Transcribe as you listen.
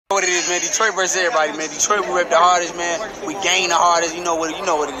what it is, man. Detroit versus everybody, man. Detroit, we rep the hardest, man. We gain the hardest. You know what it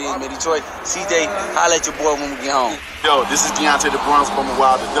is, man. Detroit, CJ, holla at your boy when we get home. Yo, this is Deontay the Bronx from the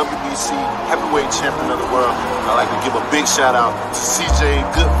Wild, the WBC heavyweight champion of the world. I'd like to give a big shout out to CJ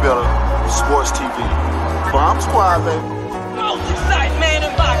Goodfellow, Sports TV. Bomb Squad, baby. Most exciting man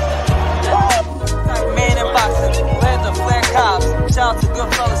in boxing. Exciting man in boxing. Land of Flair Cobbs. Shout out to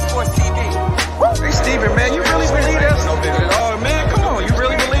Goodfellow Sports TV. Hey, Steven, man, you really believe that stuff? Oh, man, come on. You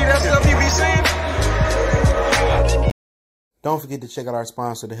really believe that stuff you be saying? Don't forget to check out our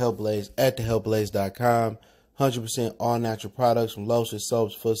sponsor, The Health Blaze, at thehealthblaze.com. 100% all natural products from lotions,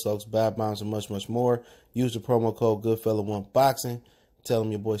 soaps, foot soaks, bath bombs, and much, much more. Use the promo code Goodfellow1Boxing. Tell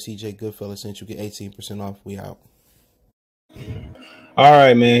them your boy CJ Goodfellow sent you. Get 18% off. We out. All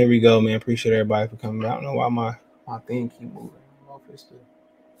right, man. Here we go, man. Appreciate everybody for coming out. I don't know why my thing keep moving.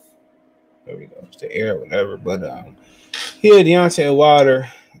 There we go. It's the air, whatever. But here, Deontay Wilder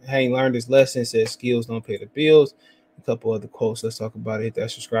ain't learned his lesson. Says skills don't pay the bills. A couple other quotes. Let's talk about it. Hit that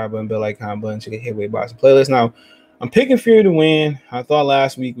subscribe button, bell icon button. Check out Heavyweight Boxing Playlist. Now, I'm picking Fury to win. I thought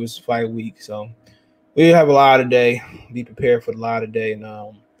last week was fight week, so we have a lot today. Be prepared for the lot today. And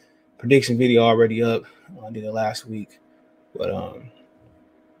prediction video already up. I did it last week, but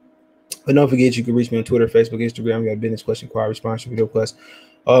don't forget you can reach me on Twitter, Facebook, Instagram. We got business question, inquiry, response, video requests.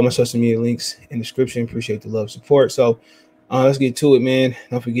 All my social media links in the description. Appreciate the love, support. So let's get to it, man.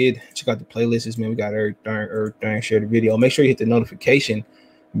 Don't forget, check out the playlists, man. We got everything. Share the video. Make sure you hit the notification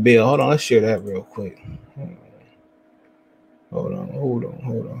bell. Hold on, let's share that real quick. Hold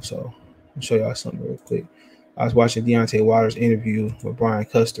on. So I'll show y'all something real quick. I was watching Deontay Wilder's interview with Brian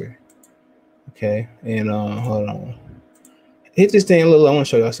Custer. Okay, and hold on. Hit this thing a little. I want to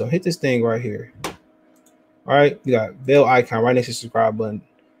show y'all something. Hit this thing right here. All right, you got bell icon right next to the subscribe button.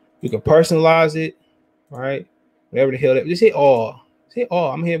 You can personalize it, all right? Whatever the hell that. Just hit all. Just hit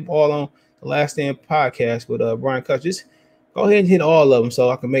all. I'm hitting all on the Last Stand podcast with Brian Custer. Just go ahead and hit all of them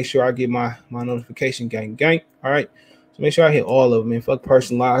so I can make sure I get my notification gang. All right. So make sure I hit all of them, man. Fuck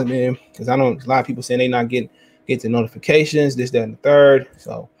personalized, man. Because I know a lot of people saying they not get the notifications, this, that, and the third.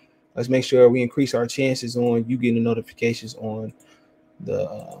 So let's make sure we increase our chances on you getting the notifications on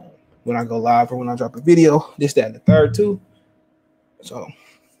the when I go live or when I drop a video, this, that, and the third too. So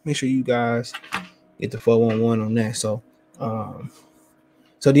make sure you guys get the 411 on that. So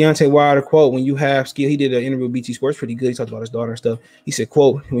Deontay Wilder quote, when you have skill, he did an interview with BT Sports, pretty good. He talked about his daughter and stuff. He said,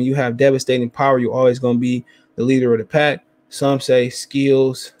 quote, when you have devastating power, you're always going to be the leader of the pack. Some say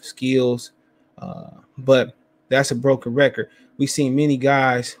skills, but that's a broken record. We've seen many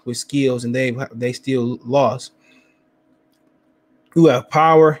guys with skills and they still lost. You have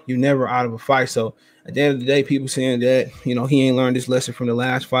power, you're never out of a fight. So at the end of the day, people saying that, he ain't learned this lesson from the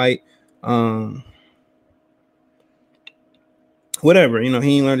last fight. Whatever, he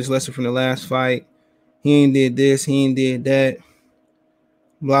ain't learned this lesson from the last fight. He ain't did this, he ain't did that.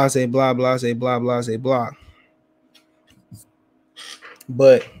 Blase, blah, blase, blah, blase, blah.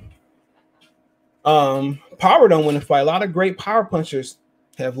 But power don't win a fight. A lot of great power punchers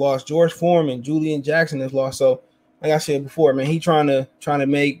have lost. George Foreman, Julian Jackson has lost. So like I said before, man, he trying to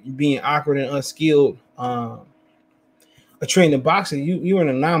make being awkward and unskilled a trend in boxing. You're an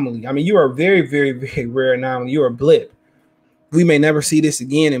anomaly. I mean, you are a very, very, very rare anomaly. You're a blip. We may never see this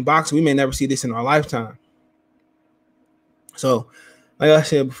again in boxing. We may never see this in our lifetime. So, like I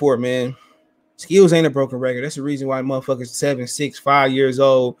said before, man, skills ain't a broken record. That's the reason why motherfuckers 7, 6, 5 years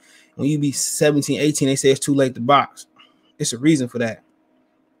old, when you be 17, 18, they say it's too late to box. It's a reason for that.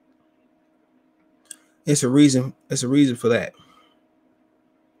 It's a reason for that.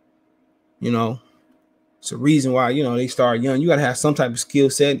 It's a reason why, they start young. You got to have some type of skill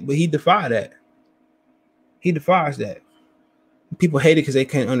set, but he defied that. He defies that. People hate it because they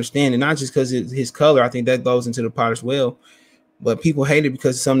can't understand it, not just because it's his color. I think that goes into the pot as well. But people hate it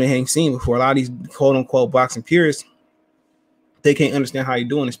because it's something they ain't seen before. A lot of these quote unquote boxing purists, they can't understand how you're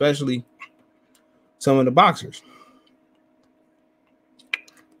doing, especially some of the boxers.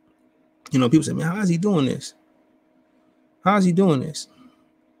 People say, man, how is he doing this? How is he doing this?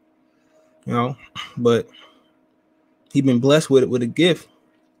 But he been blessed with a gift.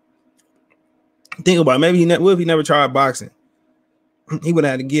 Think about it. Maybe what if he never tried boxing? He would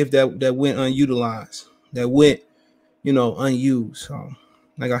have had a gift that went unutilized, that went, unused. So,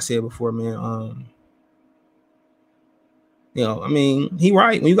 like I said before, man, he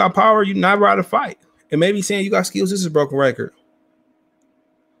right. When you got power, you're not out to fight. And maybe saying you got skills, this is a broken record.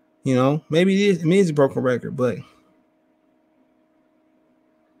 Maybe it is a broken record, but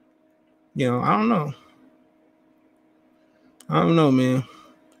I don't know. I don't know, man.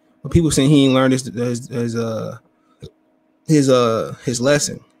 But people saying he ain't learned his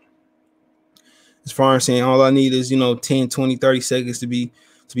lesson. As far as saying all I need is, 10, 20, 30 seconds to be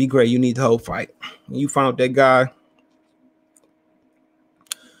great. You need the whole fight. And you found that guy.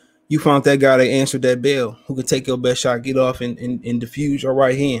 You found that guy that answered that bell, who could take your best shot, get off, and diffuse your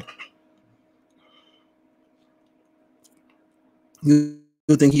right hand. You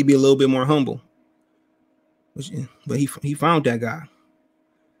think he'd be a little bit more humble, but he found that guy.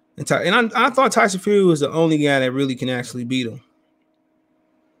 And I thought Tyson Fury was the only guy that really can actually beat him.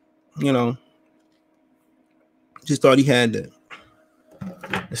 Just thought he had the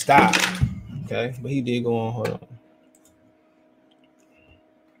style. Okay, but he did go on. Hold on.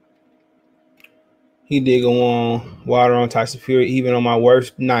 He did go on water on Tyson Fury. Even on my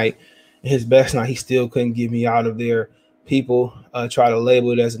worst night, his best night, he still couldn't get me out of there. People try to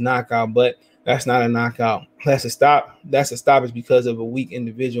label it as a knockout, but that's not a knockout. That's a stop. That's a stoppage because of a weak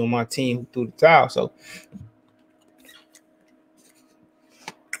individual on my team who threw the towel. So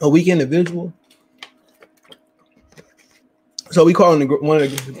a weak individual. So we call him one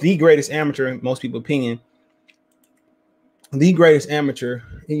of the greatest amateur in most people's opinion. The greatest amateur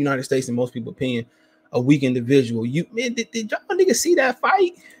in the United States in most people's opinion. A weak individual. Did y'all niggas see that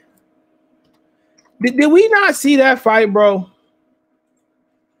fight? Did we not see that fight, bro?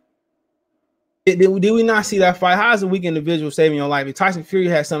 Did we not see that fight? How is a weak individual saving your life? If Tyson Fury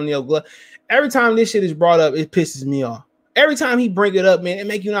has something in your glove, every time this shit is brought up, it pisses me off. Every time he bring it up, man, it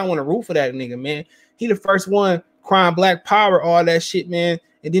make you not want to root for that nigga, man. He the first one crying black power, all that shit, man.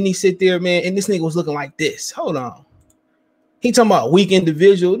 And then he sit there, man, and this nigga was looking like this. Hold on. He talking about weak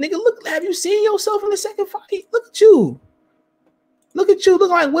individual. Nigga, look, have you seen yourself in the second fight? Look at you. Look at you. Look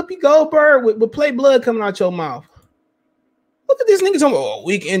like Whoopi Goldberg with play blood coming out your mouth. Look at this nigga talking about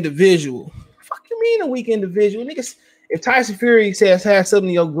weak individual. Fuck you mean a weak individual? Niggas, if Tyson Fury says has something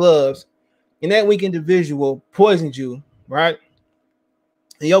in your gloves and that weak individual poisoned you, right?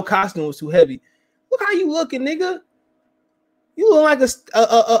 And your costume was too heavy. Look how you looking, nigga. You look like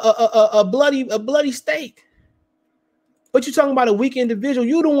a bloody steak. But you talking about a weak individual.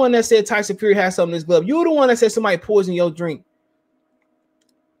 You the one that said Tyson Fury has something in his glove. You the one that said somebody poisoned your drink.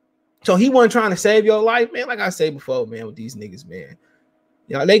 So he wasn't trying to save your life, man. Like I said before, man, with these niggas, man.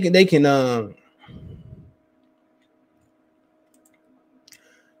 They can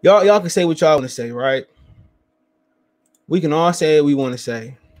y'all can say what y'all want to say, right? We can all say what we want to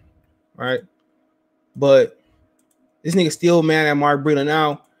say, right? But this nigga still mad at Mark Breland.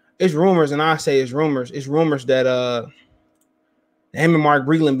 Now, it's rumors, and I say it's rumors. It's rumors that him and Mark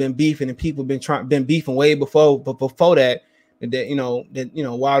Breland been beefing, and people been beefing way before. But before that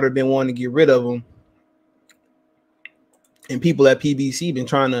Wilder been wanting to get rid of him, and people at PBC been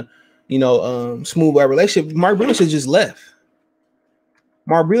trying to smooth our relationship. Mark Breland should just left.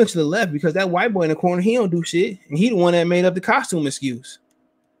 Mark Breland should have left because that white boy in the corner, he don't do shit, and he the one that made up the costume excuse.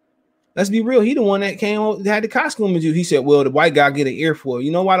 Let's be real. He the one that had the costume excuse. He said, "Well, the white guy get an earful."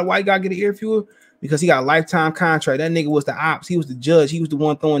 You know why the white guy get an earful? Because he got a lifetime contract. That nigga was the ops. He was the judge. He was the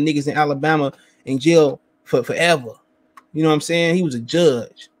one throwing niggas in Alabama in jail for forever. You know what I'm saying? He was a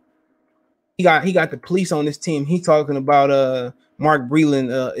judge. He got the police on this team. He talking about Mark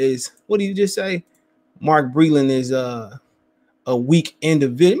Breland is, what did you just say? Mark Breland is a weak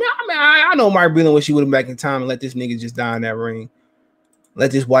individual. I know Mark Breland wish he would have back in time and let this nigga just die in that ring. Let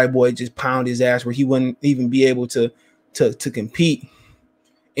this white boy just pound his ass where he wouldn't even be able to compete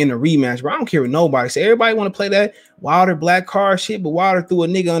in a rematch. Bro, I don't care what nobody say. Everybody want to play that Wilder black card shit, but Wilder threw a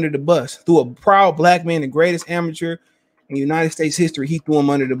nigga under the bus. Threw a proud black man, the greatest amateur in United States history. He threw him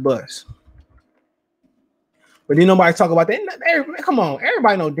under the bus. But then nobody talk about that. Come on,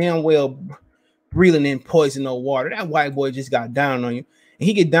 everybody know damn well Breland didn't poison no water. That white boy just got down on you, and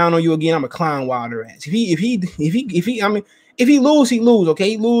he get down on you again. I'm a clown Wilder ass. If he lose, he lose. Okay,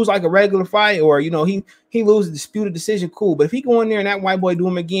 he lose like a regular fight, or he lose a disputed decision. Cool, but if he go in there and that white boy do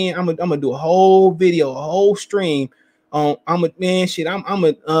him again, I'm gonna do a whole video, a whole stream on. I'm not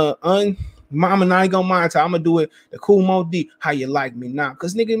gonna monitor. I'm gonna do it the cool Mo D. How you like me now?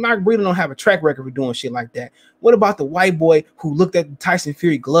 Because nigga, Mark Breland don't have a track record for doing shit like that. What about the white boy who looked at the Tyson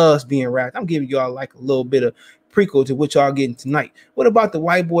Fury gloves being wrapped? I'm giving y'all like a little bit of prequel to what y'all getting tonight. What about the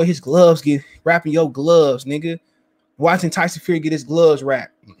white boy? His gloves get wrapping your gloves, nigga. Watching Tyson Fury get his gloves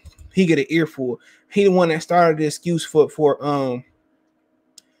wrapped, he get an earful. He the one that started the excuse for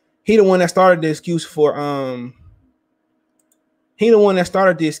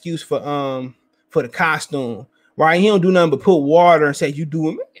the costume, right? He don't do nothing but put water and say you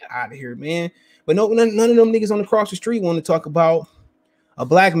doing out of here, man. But none of them niggas on the cross the street want to talk about a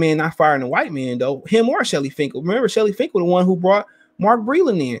black man not firing a white man though. Him or Shelly Finkel. Remember, Shelly Finkel the one who brought Mark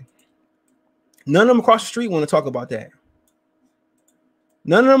Breland in. None of them across the street want to talk about that.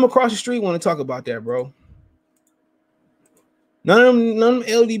 None of them across the street want to talk about that, bro. None of them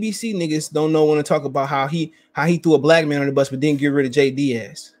LDBC niggas don't want to talk about how he threw a black man on the bus but didn't get rid of Jay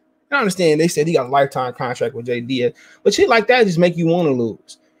Diaz. I understand they said he got a lifetime contract with Jay Diaz, but shit like that just make you want to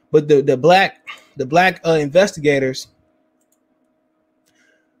lose. But the black investigators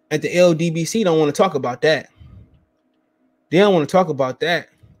at the LDBC don't want to talk about that. They don't want to talk about that.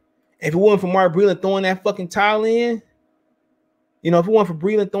 If it wasn't for Mark Breland throwing that fucking towel in, if it wasn't for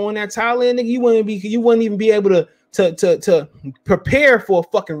Breland throwing that towel in, nigga, you wouldn't even be able to prepare for a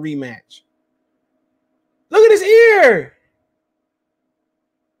fucking rematch. Look at his ear.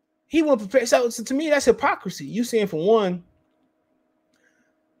 He won't prepare. So to me, that's hypocrisy. You saying for one,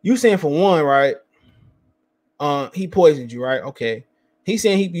 right? He poisoned you, right? Okay. He's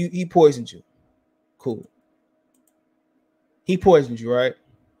saying he poisoned you. Cool. He poisoned you, right?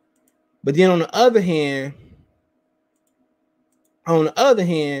 But then on the other hand,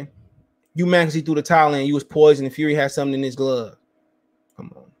 you mad because he threw the towel in, you was poisoned, and Fury had something in his glove.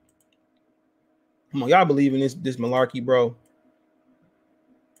 Come on, y'all believe in this malarkey, bro?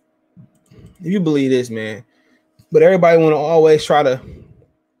 If you believe this, man, but everybody always want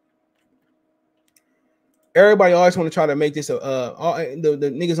to try to make this the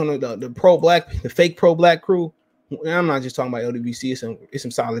niggas on the pro black, the fake pro black crew. I'm not just talking about LWC. It's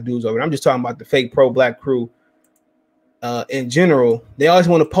some solid dudes over there. I'm just talking about the fake pro black crew. In general, they always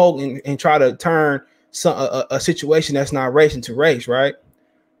want to poke and try to turn a situation that's not race into race, right?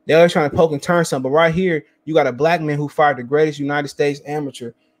 They're always trying to poke and turn something. But right here, you got a black man who fired the greatest United States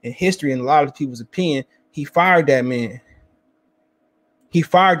amateur in history, in a lot of people's opinion. He fired that man.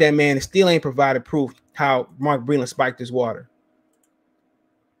 And still ain't provided proof how Mark Breland spiked his water.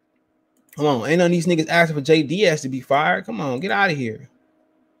 Come on, ain't none of these niggas asking for Jay Diaz to be fired. Come on, get out of here.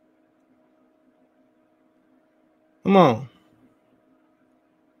 Come on.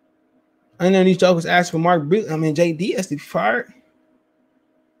 Ain't none of these jokers asking for Jay Diaz to be fired.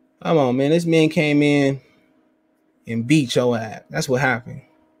 Come on, man. This man came in and beat your ass. That's what happened.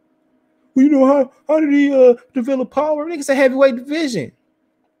 Well, you know, how did he develop power? Nigga, it's a heavyweight division.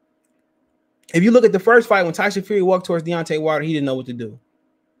 If you look at the first fight, when Tyson Fury walked towards Deontay Wilder, he didn't know what to do.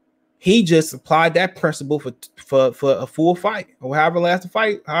 He just applied that principle for a full fight, or however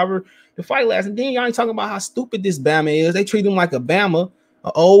the fight lasted. And then y'all ain't talking about how stupid this Bama is. They treat him like a Bama,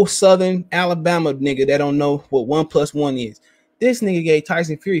 an old Southern Alabama nigga that don't know what 1 + 1 is. This nigga gave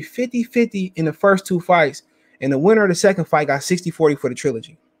Tyson Fury 50-50 in the first 2 fights, and the winner of the second fight got 60-40 for the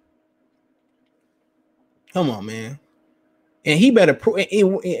trilogy. Come on, man. And he better prove,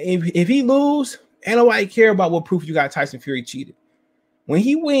 if he lose, ain't nobody care about what proof you got Tyson Fury cheated. When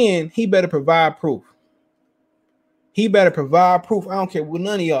he win, he better provide proof. I don't care what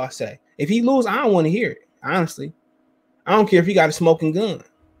none of y'all say. If he lose, I don't want to hear it. Honestly, I don't care if he got a smoking gun.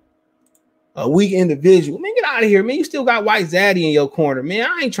 A weak individual. Man, get out of here, man. You still got White Zaddy in your corner, man.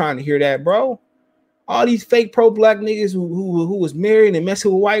 I ain't trying to hear that, bro. All these fake pro-black niggas who was married and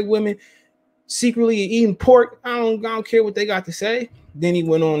messing with white women, secretly eating pork. I don't care what they got to say. Then he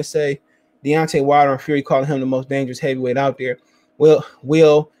went on to say Deontay Wilder and Fury calling him the most dangerous heavyweight out there.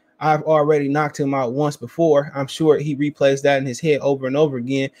 Well, I've already knocked him out once before. I'm sure he replays that in his head over and over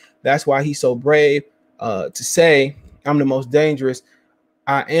again. That's why he's so brave to say I'm the most dangerous.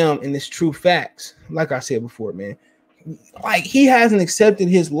 I am, and it's true facts. Like I said before, man. Like, he hasn't accepted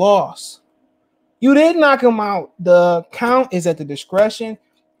his loss. You didn't knock him out. The count is at the discretion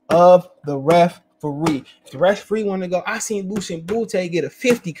of the referee. If the referee want to go, I seen Lucian Butte get a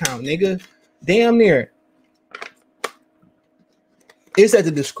 50 count, nigga. Damn near. It's at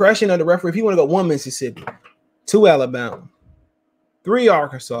the discretion of the referee. If you want to go 1 Mississippi, 2 Alabama, 3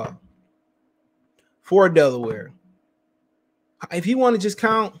 Arkansas, 4 Delaware. If you want to just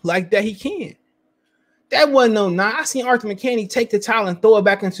count like that, he can. That wasn't no nine. I seen Arthur McKinney take the towel and throw it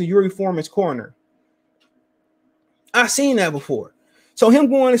back into Yuri Foreman's corner. I seen that before. So him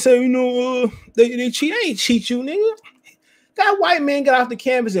going and say, they cheat. They ain't cheat you, nigga. That white man got off the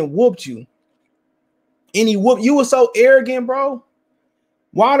canvas and whooped you. And he whooped you. Was so arrogant, bro.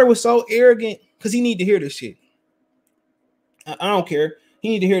 Wilder was so arrogant because he need to hear this shit. I don't care. He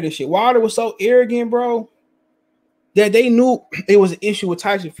need to hear this shit. Wilder was so arrogant, bro, that they knew it was an issue with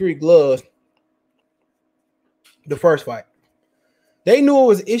Tyson Fury gloves the first fight. They knew it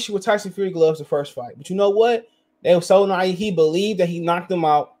was an issue with Tyson Fury gloves the first fight. But you know what? They were so naive. He believed that he knocked him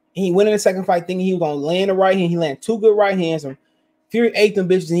out. And he went in the second fight thinking he was going to land the right hand. He landed 2 good right hands. And Fury ate them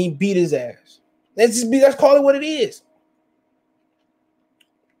bitches and he beat his ass. Let's call it what it is.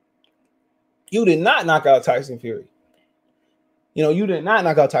 You did not knock out Tyson Fury. You did not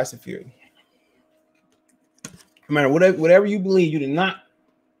knock out Tyson Fury. No matter whatever you believe, you did not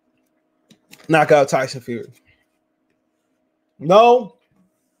knock out Tyson Fury. No.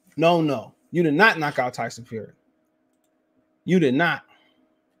 You did not knock out Tyson Fury. You did not.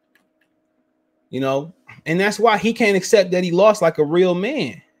 You know, and that's why he can't accept that he lost like a real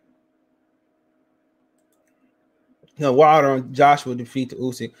man. You know, Wilder and Joshua defeat the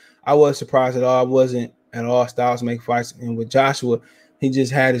Usyk. I was surprised at all. I wasn't at all. Styles make fights, and with Joshua, he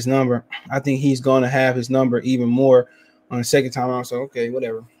just had his number. I think he's going to have his number even more on the second time around. So okay,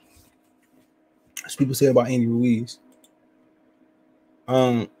 whatever. As people say about Andy Ruiz.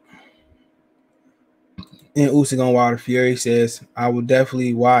 And Usyk on Wilder Fury says, I will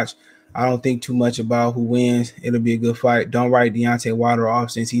definitely watch. I don't think too much about who wins. It'll be a good fight. Don't write Deontay Wilder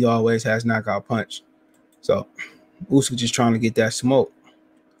off since he always has knockout punch. So Usyk just trying to get that smoke.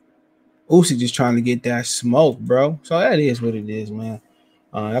 Usyk just trying to get that smoke, bro. So that is what it is, man.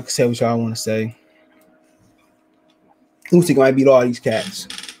 I can say what y'all want to say. Usyk might beat all these cats.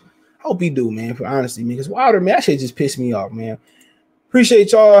 I hope he do, man, for honestly, man. Because Wilder, man, that shit just pissed me off, man.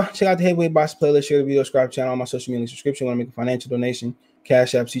 Appreciate y'all. Check out the Heavyweight Boxing playlist. Share the video. Subscribe to the channel. On my social media subscription. Want to make a financial donation?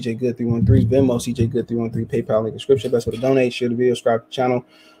 Cash App CJ Good 313. Venmo CJ Good 313. PayPal link description. Best way to donate. Share the video. Subscribe to the channel.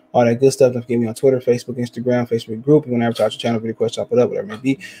 All that good stuff. Don't forget me on Twitter, Facebook, Instagram, Facebook group. You want to advertise your channel, video question, chop it up, whatever it may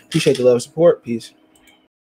be. Appreciate the love and support. Peace.